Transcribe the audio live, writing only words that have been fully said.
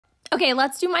Okay,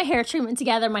 let's do my hair treatment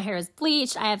together. My hair is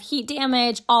bleached, I have heat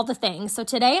damage, all the things. So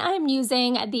today I am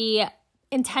using the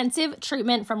intensive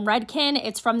treatment from Redken.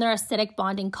 It's from their acidic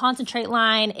bonding concentrate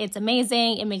line. It's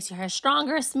amazing. It makes your hair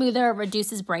stronger, smoother,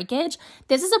 reduces breakage.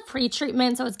 This is a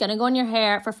pre-treatment, so it's gonna go in your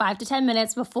hair for 5 to 10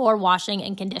 minutes before washing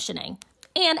and conditioning.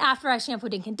 And after I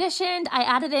shampooed and conditioned, I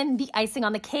added in the icing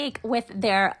on the cake with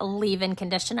their leave-in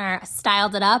conditioner,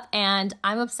 styled it up, and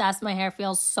I'm obsessed. My hair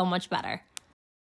feels so much better.